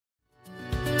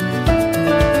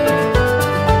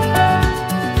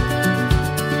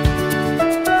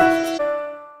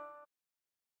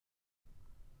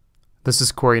This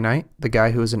is Corey Knight, the guy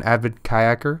who is an avid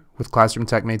kayaker with Classroom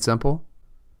Tech Made Simple.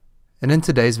 And in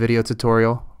today's video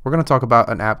tutorial, we're going to talk about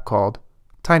an app called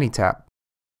TinyTap.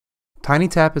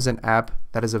 TinyTap is an app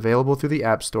that is available through the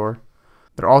App Store.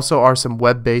 There also are some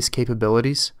web-based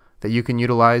capabilities that you can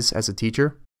utilize as a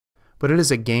teacher, but it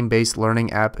is a game-based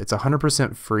learning app. It's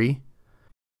 100% free.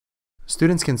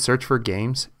 Students can search for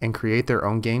games and create their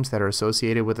own games that are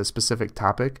associated with a specific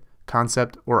topic,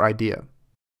 concept, or idea.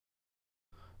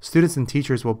 Students and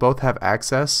teachers will both have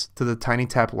access to the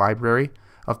TinyTap library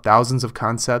of thousands of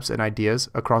concepts and ideas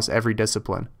across every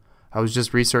discipline. I was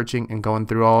just researching and going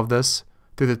through all of this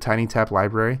through the TinyTap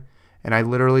library, and I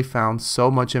literally found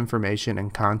so much information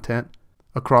and content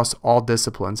across all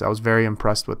disciplines. I was very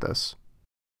impressed with this.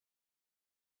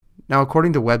 Now,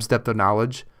 according to Webb's Depth of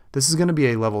Knowledge, this is going to be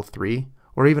a level 3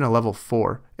 or even a level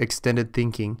 4 extended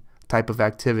thinking type of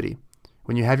activity.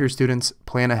 When you have your students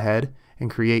plan ahead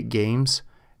and create games,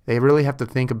 they really have to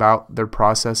think about their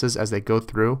processes as they go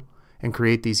through and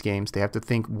create these games. They have to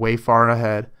think way far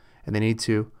ahead, and they need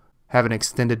to have an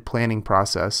extended planning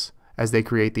process as they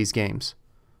create these games.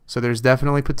 So there's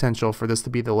definitely potential for this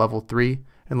to be the level 3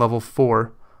 and level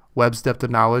 4 Webb's Depth of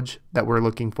Knowledge that we're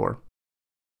looking for.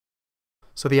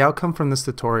 So the outcome from this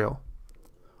tutorial,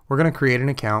 we're going to create an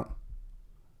account.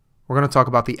 We're going to talk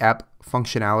about the app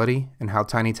functionality and how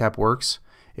TinyTap works.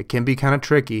 It can be kind of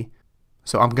tricky,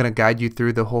 so I'm going to guide you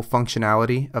through the whole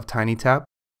functionality of TinyTap.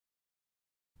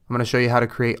 I'm going to show you how to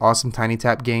create awesome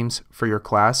TinyTap games for your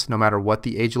class, no matter what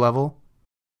the age level.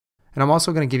 And I'm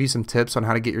also going to give you some tips on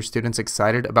how to get your students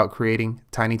excited about creating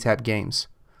TinyTap games.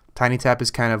 TinyTap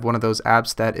is kind of one of those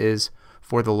apps that is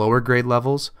for the lower grade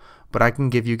levels, but I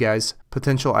can give you guys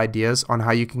potential ideas on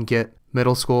how you can get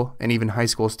middle school and even high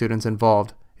school students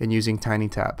involved in using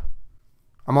TinyTap.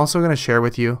 I'm also going to share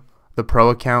with you the Pro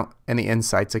account and the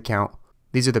Insights account.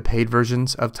 These are the paid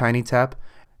versions of TinyTap,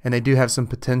 and they do have some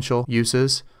potential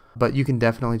uses, but you can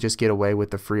definitely just get away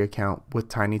with the free account with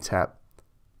TinyTap.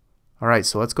 Alright,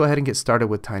 so let's go ahead and get started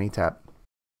with TinyTap.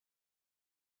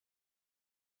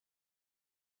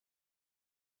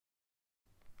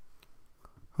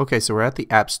 Okay, so we're at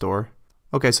the App Store.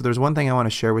 Okay, so there's one thing I want to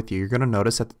share with you. You're going to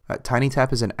notice that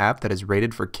TinyTap is an app that is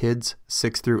rated for kids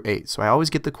 6 through 8. So I always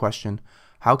get the question,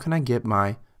 how can I get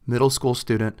my middle school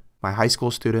student, my high school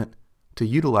student, to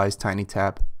utilize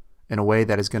TinyTap in a way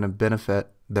that is going to benefit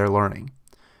their learning?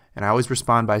 And I always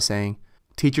respond by saying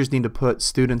teachers need to put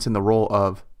students in the role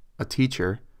of a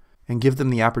teacher and give them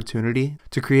the opportunity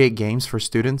to create games for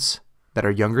students that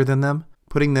are younger than them,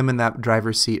 putting them in that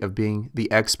driver's seat of being the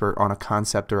expert on a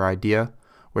concept or idea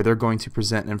where they're going to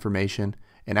present information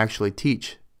and actually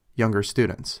teach younger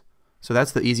students. So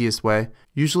that's the easiest way.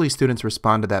 Usually students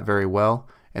respond to that very well,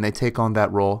 and they take on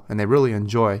that role, and they really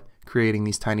enjoy creating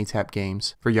these TinyTap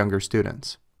games for younger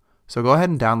students. So go ahead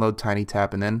and download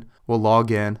TinyTap, and then we'll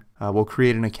log in, we'll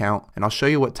create an account, and I'll show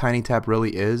you what TinyTap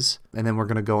really is, and then we're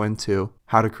going to go into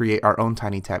how to create our own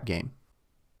TinyTap game.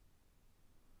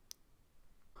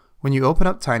 When you open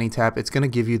up TinyTap, it's going to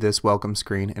give you this welcome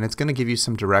screen, and it's going to give you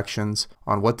some directions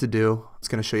on what to do. It's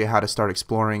going to show you how to start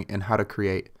exploring and how to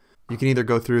create. You can either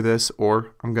go through this,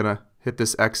 or I'm going to hit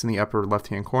this X in the upper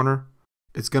left-hand corner.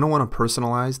 It's going to want to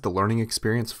personalize the learning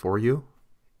experience for you.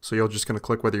 So you're just going to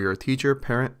click whether you're a teacher,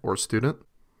 parent, or student,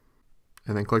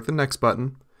 and then click the next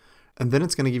button. And then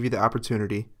it's going to give you the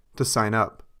opportunity to sign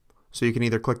up. So you can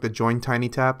either click the Join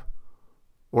TinyTap,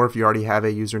 or if you already have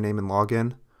a username and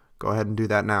login, go ahead and do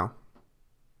that now.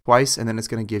 Twice, and then it's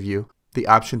going to give you the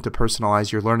option to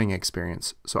personalize your learning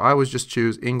experience. So I always just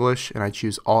choose English, and I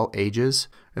choose all ages,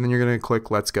 and then you're going to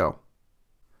click Let's Go.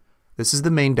 This is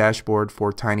the main dashboard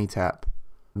for TinyTap.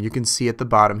 You can see at the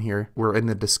bottom here, we're in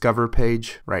the Discover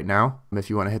page right now. If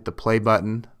you want to hit the play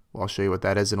button, well, I'll show you what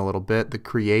that is in a little bit, the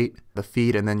Create, the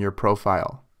Feed, and then your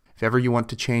Profile. If ever you want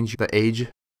to change the age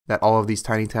that all of these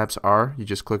TinyTaps are, you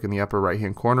just click in the upper right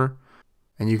hand corner,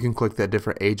 and you can click that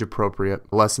different age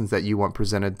appropriate lessons that you want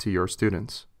presented to your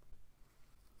students.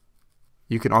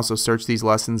 You can also search these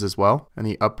lessons as well in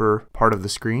the upper part of the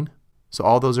screen. So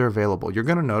all those are available. You're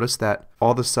going to notice that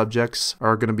all the subjects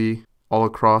are going to be all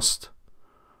across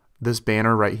this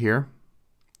banner right here.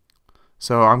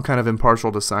 So I'm kind of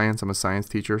impartial to science. I'm a science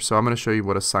teacher, so I'm going to show you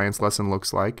what a science lesson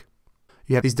looks like.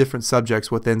 You have these different subjects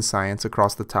within science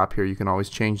across the top here. You can always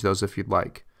change those if you'd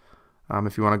like.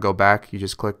 If you want to go back, you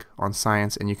just click on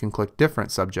science, and you can click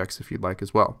different subjects if you'd like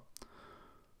as well.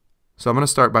 So I'm going to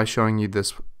start by showing you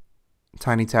this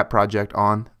TinyTap project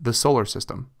on the solar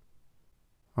system.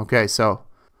 Okay, so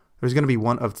there's going to be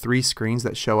one of 3 screens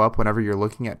that show up whenever you're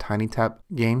looking at TinyTap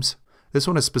games. This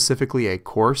one is specifically a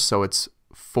course, so it's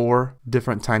 4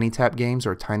 different TinyTap games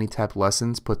or TinyTap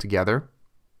lessons put together.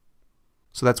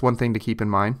 So that's one thing to keep in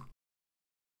mind.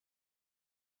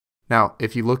 Now,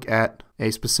 if you look at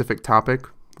a specific topic,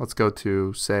 let's go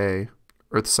to, say,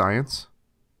 Earth Science,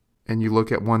 and you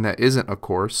look at one that isn't a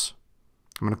course,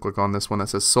 I'm going to click on this one that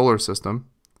says Solar System.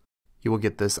 You will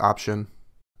get this option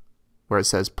where it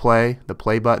says Play, the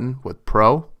Play button with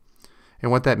Pro.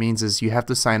 And what that means is you have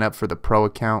to sign up for the Pro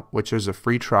account, which is a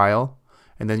free trial,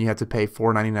 and then you have to pay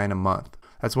 $4.99 a month.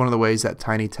 That's one of the ways that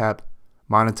TinyTap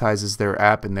monetizes their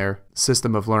app and their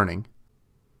system of learning.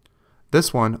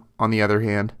 This one, on the other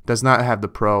hand, does not have the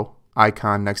Pro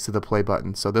icon next to the Play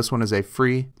button. So this one is a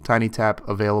free TinyTap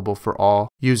available for all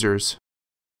users.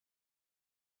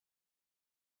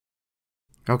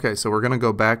 Okay, so we're going to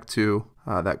go back to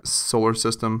that Solar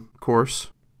System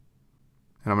course,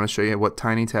 and I'm going to show you what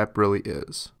TinyTap really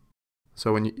is.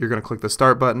 So when you're going to click the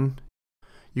Start button,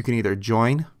 you can either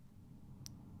join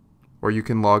or you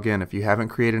can log in. If you haven't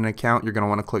created an account, you're going to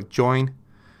want to click Join.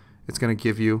 It's going to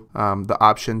give you the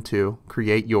option to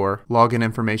create your login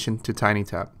information to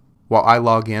TinyTap. While I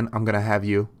log in, I'm going to have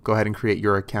you go ahead and create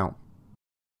your account.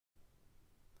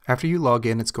 After you log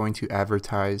in, it's going to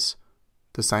advertise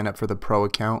to sign up for the Pro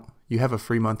account. You have a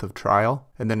free month of trial,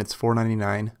 and then it's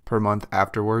 $4.99 per month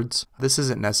afterwards. This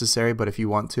isn't necessary, but if you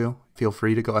want to, feel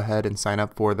free to go ahead and sign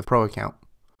up for the Pro account.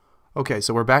 Okay,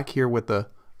 so we're back here with the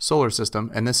Solar System,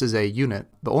 and this is a unit.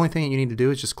 The only thing that you need to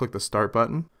do is just click the Start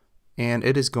button, and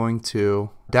it is going to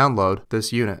download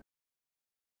this unit.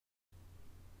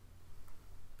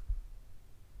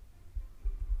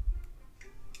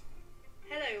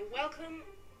 Hello, welcome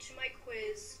to my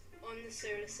quiz on the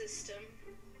solar system.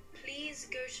 Please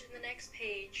go to the next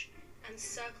page and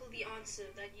circle the answer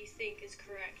that you think is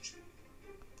correct.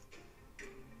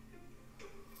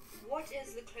 What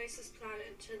is the closest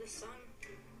planet to the Sun?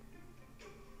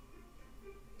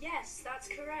 Yes, that's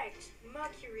correct.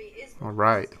 Mercury is the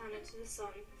closest planet to the Sun,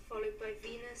 followed by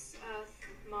Venus, Earth,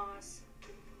 Mars,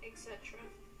 etc.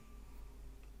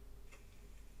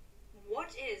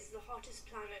 What is the hottest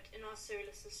planet in our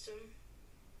solar system?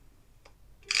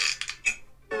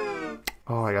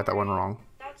 Oh, I got that one wrong.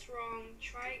 That's wrong.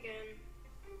 Try again.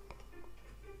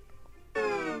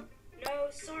 No,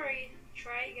 sorry.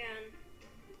 Try again.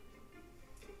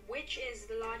 Which is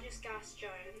the largest gas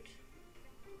giant?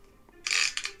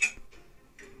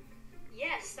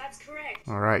 Yes, that's correct.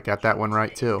 All right, got that one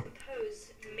right too. It's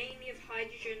composed mainly of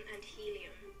hydrogen and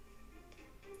helium.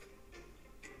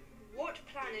 What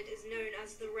planet is known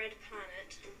as the red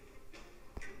planet?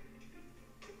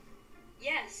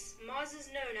 Yes, Mars is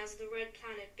known as the red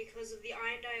planet because of the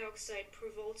iron dioxide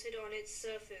prevolted on its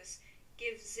surface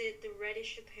gives it the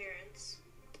reddish appearance.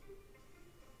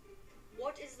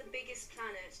 What is the biggest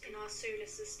planet in our solar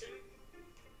system?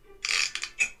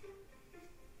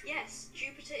 Yes,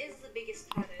 Jupiter is the biggest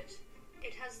planet.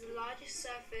 It has the largest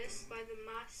surface by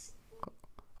the mass.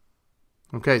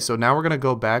 Okay, so now we're going to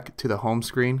go back to the home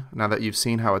screen now that you've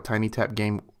seen how a TinyTap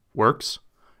game works.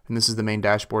 And this is the main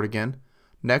dashboard again.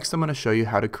 Next, I'm going to show you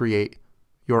how to create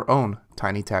your own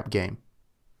TinyTap game.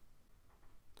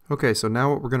 Okay, so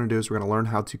now what we're going to do is we're going to learn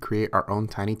how to create our own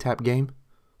TinyTap game.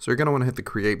 So you're going to want to hit the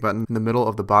Create button in the middle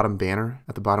of the bottom banner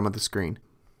at the bottom of the screen.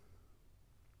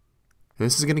 And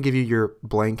this is going to give you your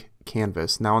blank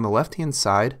canvas. Now on the left-hand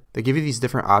side, they give you these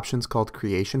different options called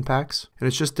creation packs. And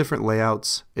it's just different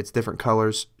layouts, it's different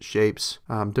colors, shapes,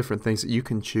 different things that you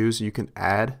can choose, you can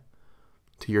add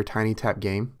to your TinyTap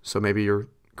game. So maybe you're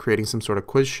creating some sort of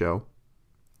quiz show.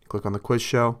 Click on the quiz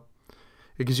show.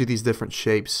 It gives you these different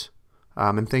shapes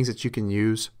and things that you can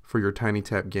use for your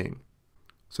TinyTap game.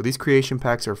 So these creation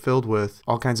packs are filled with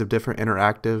all kinds of different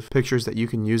interactive pictures that you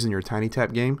can use in your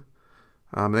TinyTap game.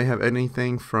 They have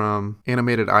anything from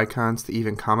animated icons to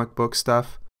even comic book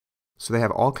stuff. So they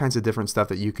have all kinds of different stuff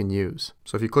that you can use.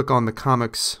 So if you click on the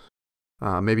comics,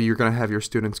 maybe you're going to have your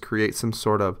students create some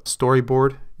sort of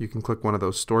storyboard. You can click one of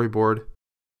those storyboard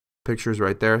pictures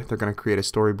right there. They're going to create a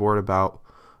storyboard about,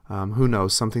 who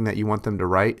knows, something that you want them to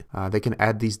write. They can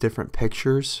add these different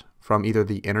pictures from either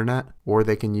the internet or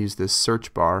they can use this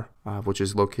search bar, which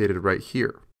is located right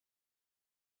here.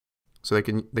 So they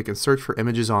can search for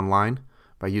images online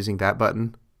by using that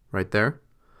button right there.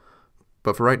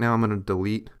 But for right now, I'm going to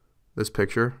delete this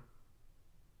picture.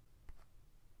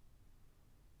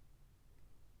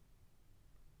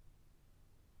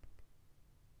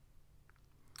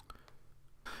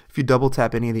 If you double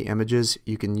tap any of the images,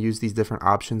 you can use these different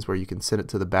options where you can send it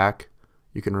to the back.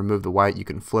 You can remove the white, you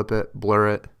can flip it, blur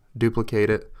it, duplicate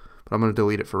it, but I'm going to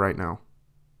delete it for right now.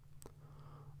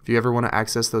 If you ever want to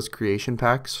access those creation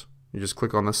packs, you just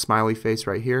click on the smiley face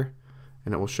right here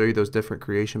and it will show you those different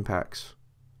creation packs.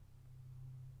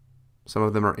 Some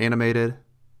of them are animated.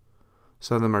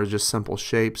 Some of them are just simple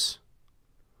shapes.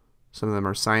 Some of them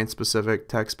are science specific,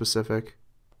 tech specific.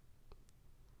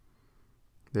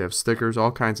 They have stickers,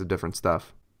 all kinds of different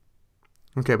stuff.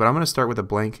 Okay, but I'm going to start with a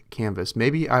blank canvas.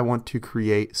 Maybe I want to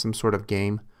create some sort of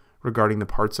game regarding the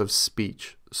parts of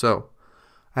speech. So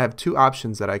I have two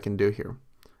options that I can do here.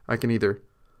 I can either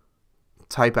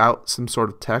type out some sort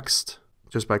of text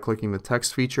just by clicking the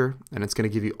text feature, and it's going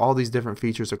to give you all these different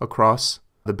features across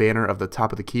the banner of the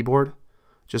top of the keyboard,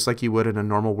 just like you would in a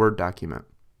normal Word document.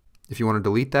 If you want to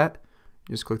delete that,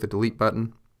 you just click the delete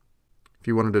button. If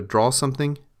you wanted to draw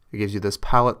something, it gives you this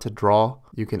palette to draw.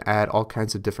 You can add all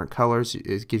kinds of different colors.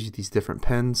 It gives you these different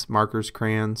pens, markers,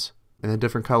 crayons, and then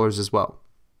different colors as well.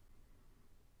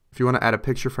 If you want to add a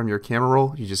picture from your camera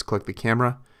roll, you just click the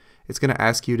camera. It's going to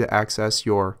ask you to access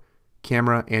your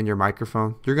camera and your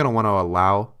microphone. You're going to want to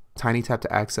allow TinyTap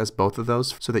to access both of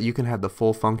those so that you can have the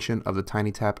full function of the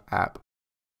TinyTap app.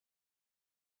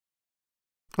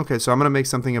 Okay, so I'm going to make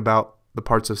something about the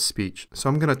parts of speech. So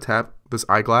I'm going to tap this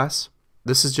eyeglass.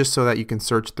 This is just so that you can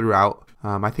search throughout.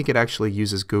 I think it actually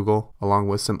uses Google along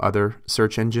with some other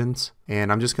search engines.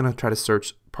 And I'm just going to try to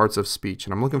search parts of speech.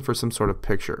 And I'm looking for some sort of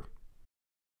picture.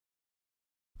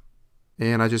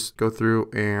 And I just go through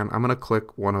and I'm going to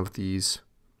click one of these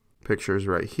pictures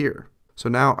right here. So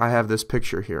now I have this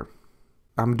picture here.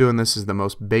 I'm doing this as the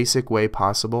most basic way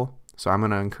possible. So I'm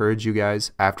going to encourage you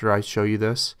guys, after I show you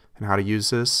this and how to use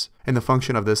this and the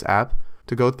function of this app,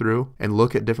 to go through and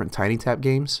look at different TinyTap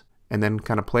games and then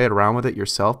kind of play it around with it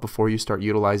yourself before you start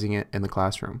utilizing it in the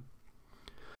classroom.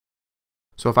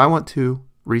 So if I want to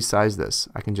resize this,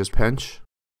 I can just pinch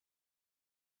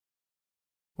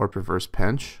or reverse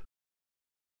pinch.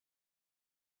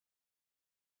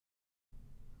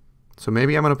 So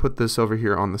maybe I'm going to put this over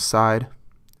here on the side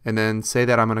and then say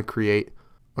that I'm going to create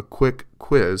a quick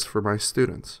quiz for my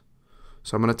students.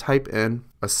 So I'm going to type in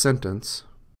a sentence.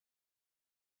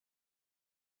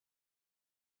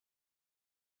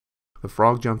 The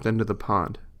frog jumped into the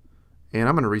pond. And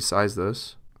I'm going to resize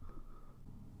this.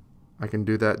 I can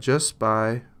do that just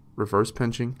by reverse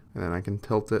pinching, and then I can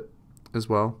tilt it as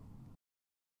well.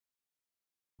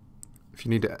 If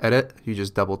you need to edit, you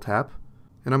just double tap.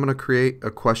 And I'm going to create a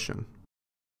question.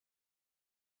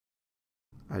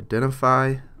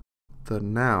 Identify the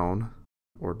noun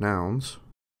or nouns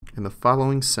in the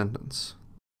following sentence.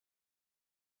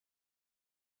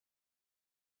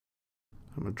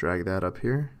 I'm going to drag that up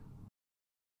here.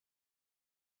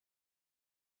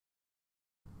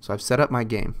 So I've set up my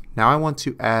game. Now I want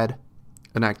to add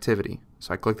an activity.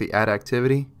 So I click the Add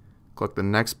Activity, click the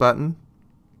Next button,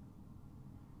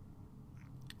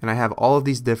 and I have all of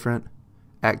these different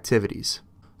activities.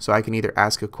 So I can either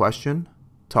ask a question,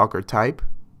 talk or type,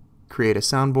 create a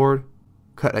soundboard,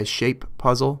 cut a shape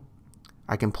puzzle.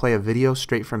 I can play a video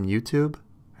straight from YouTube.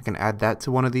 I can add that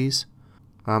to one of these,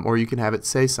 or you can have it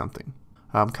say something.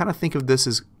 Kind of think of this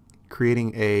as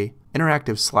creating a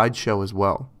interactive slideshow as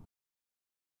well.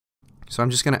 So I'm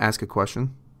just going to ask a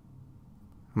question.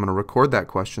 I'm going to record that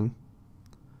question.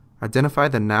 Identify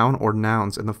the noun or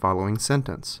nouns in the following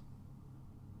sentence.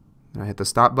 And I hit the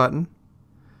stop button,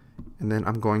 and then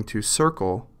I'm going to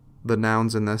circle the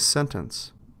nouns in this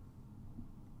sentence.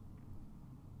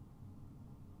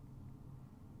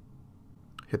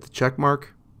 Hit the check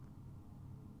mark,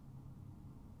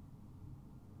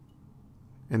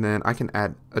 and then I can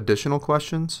add additional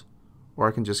questions, or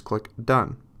I can just click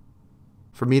Done.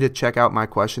 For me to check out my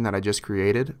question that I just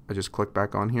created, I just click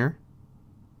back on here.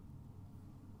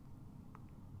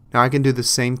 Now I can do the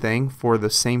same thing for the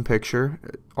same picture.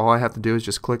 All I have to do is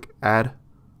just click Add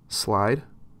Slide.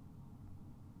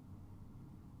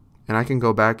 And I can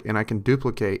go back and I can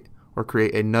duplicate or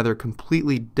create another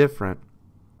completely different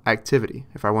activity.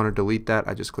 If I want to delete that,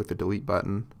 I just click the Delete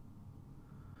button.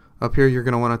 Up here you're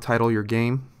going to want to title your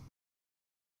game.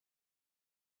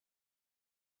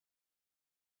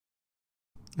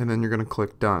 And then you're going to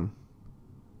click Done.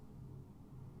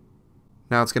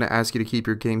 Now it's going to ask you to keep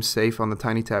your game safe on the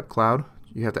TinyTap cloud.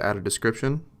 You have to add a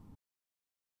description.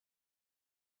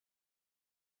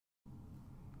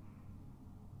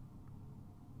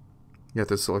 You have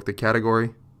to select the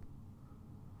category.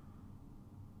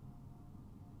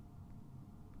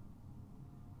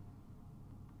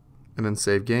 And then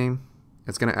save game.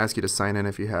 It's going to ask you to sign in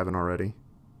if you haven't already.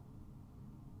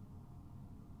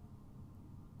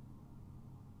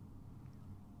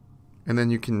 And then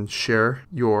you can share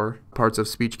your parts of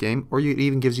speech game, or it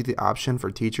even gives you the option for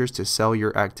teachers to sell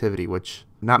your activity, which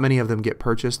not many of them get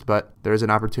purchased, but there's an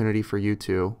opportunity for you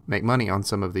to make money on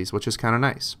some of these, which is kind of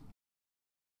nice.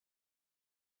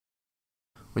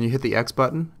 When you hit the X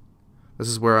button, This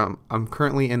is where I'm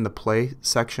currently in the play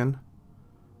section,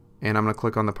 and I'm going to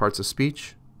click on the parts of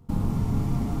speech.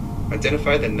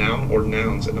 Identify the noun or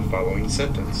nouns in the following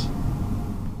sentence.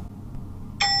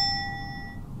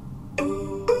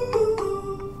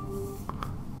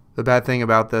 The bad thing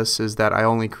about this is that I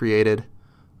only created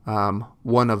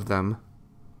one of them.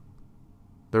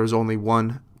 There was only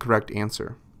one correct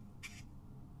answer.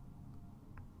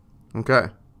 Okay.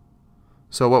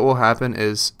 So what will happen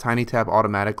is TinyTap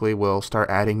automatically will start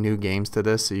adding new games to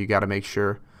this, so you got to make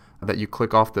sure that you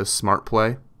click off the Smart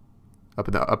Play up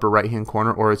in the upper right hand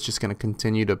corner, or it's just going to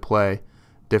continue to play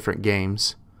different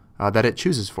games that it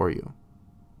chooses for you.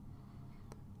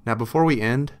 Now before we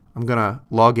end, I'm going to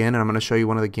log in and I'm going to show you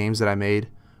one of the games that I made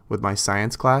with my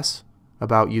science class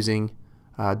about using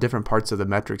different parts of the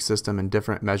metric system and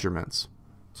different measurements.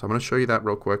 So I'm going to show you that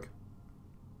real quick.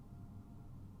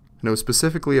 And it was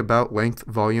specifically about length,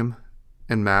 volume,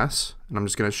 and mass. And I'm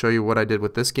just going to show you what I did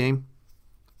with this game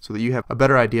so that you have a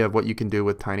better idea of what you can do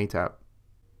with TinyTap.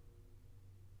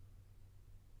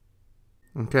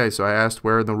 Okay, so I asked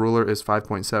where the ruler is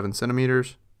 5.7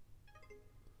 centimeters.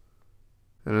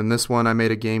 And in this one I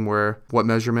made a game where what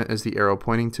measurement is the arrow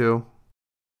pointing to?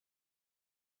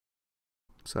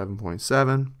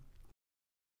 7.7.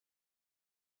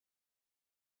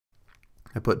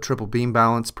 I put triple beam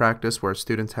balance practice where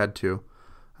students had to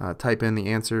type in the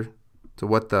answer to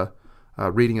what the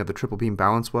reading of the triple beam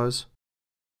balance was.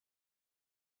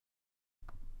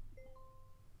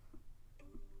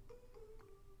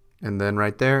 And then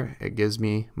right there it gives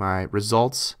me my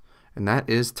results, and that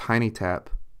is TinyTap.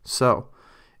 So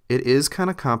it is kind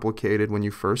of complicated when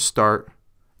you first start.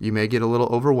 You may get a little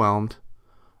overwhelmed,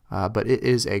 but it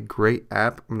is a great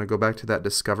app. I'm going to go back to that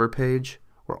Discover page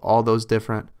where all those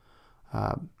different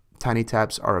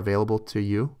TinyTaps are available to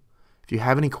you. If you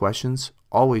have any questions,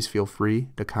 always feel free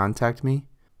to contact me.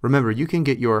 Remember, you can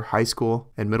get your high school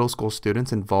and middle school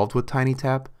students involved with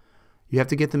TinyTap. You have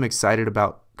to get them excited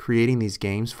about creating these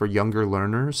games for younger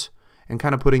learners and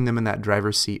kind of putting them in that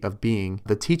driver's seat of being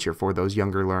the teacher for those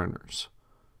younger learners.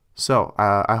 So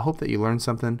I hope that you learned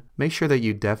something. Make sure that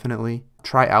you definitely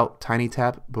try out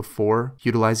TinyTap before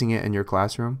utilizing it in your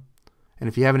classroom. And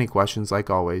if you have any questions,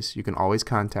 like always, you can always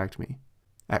contact me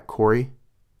at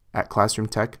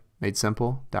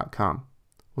Corey@classroomtechmadesimple.com.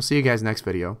 We'll see you guys next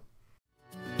video.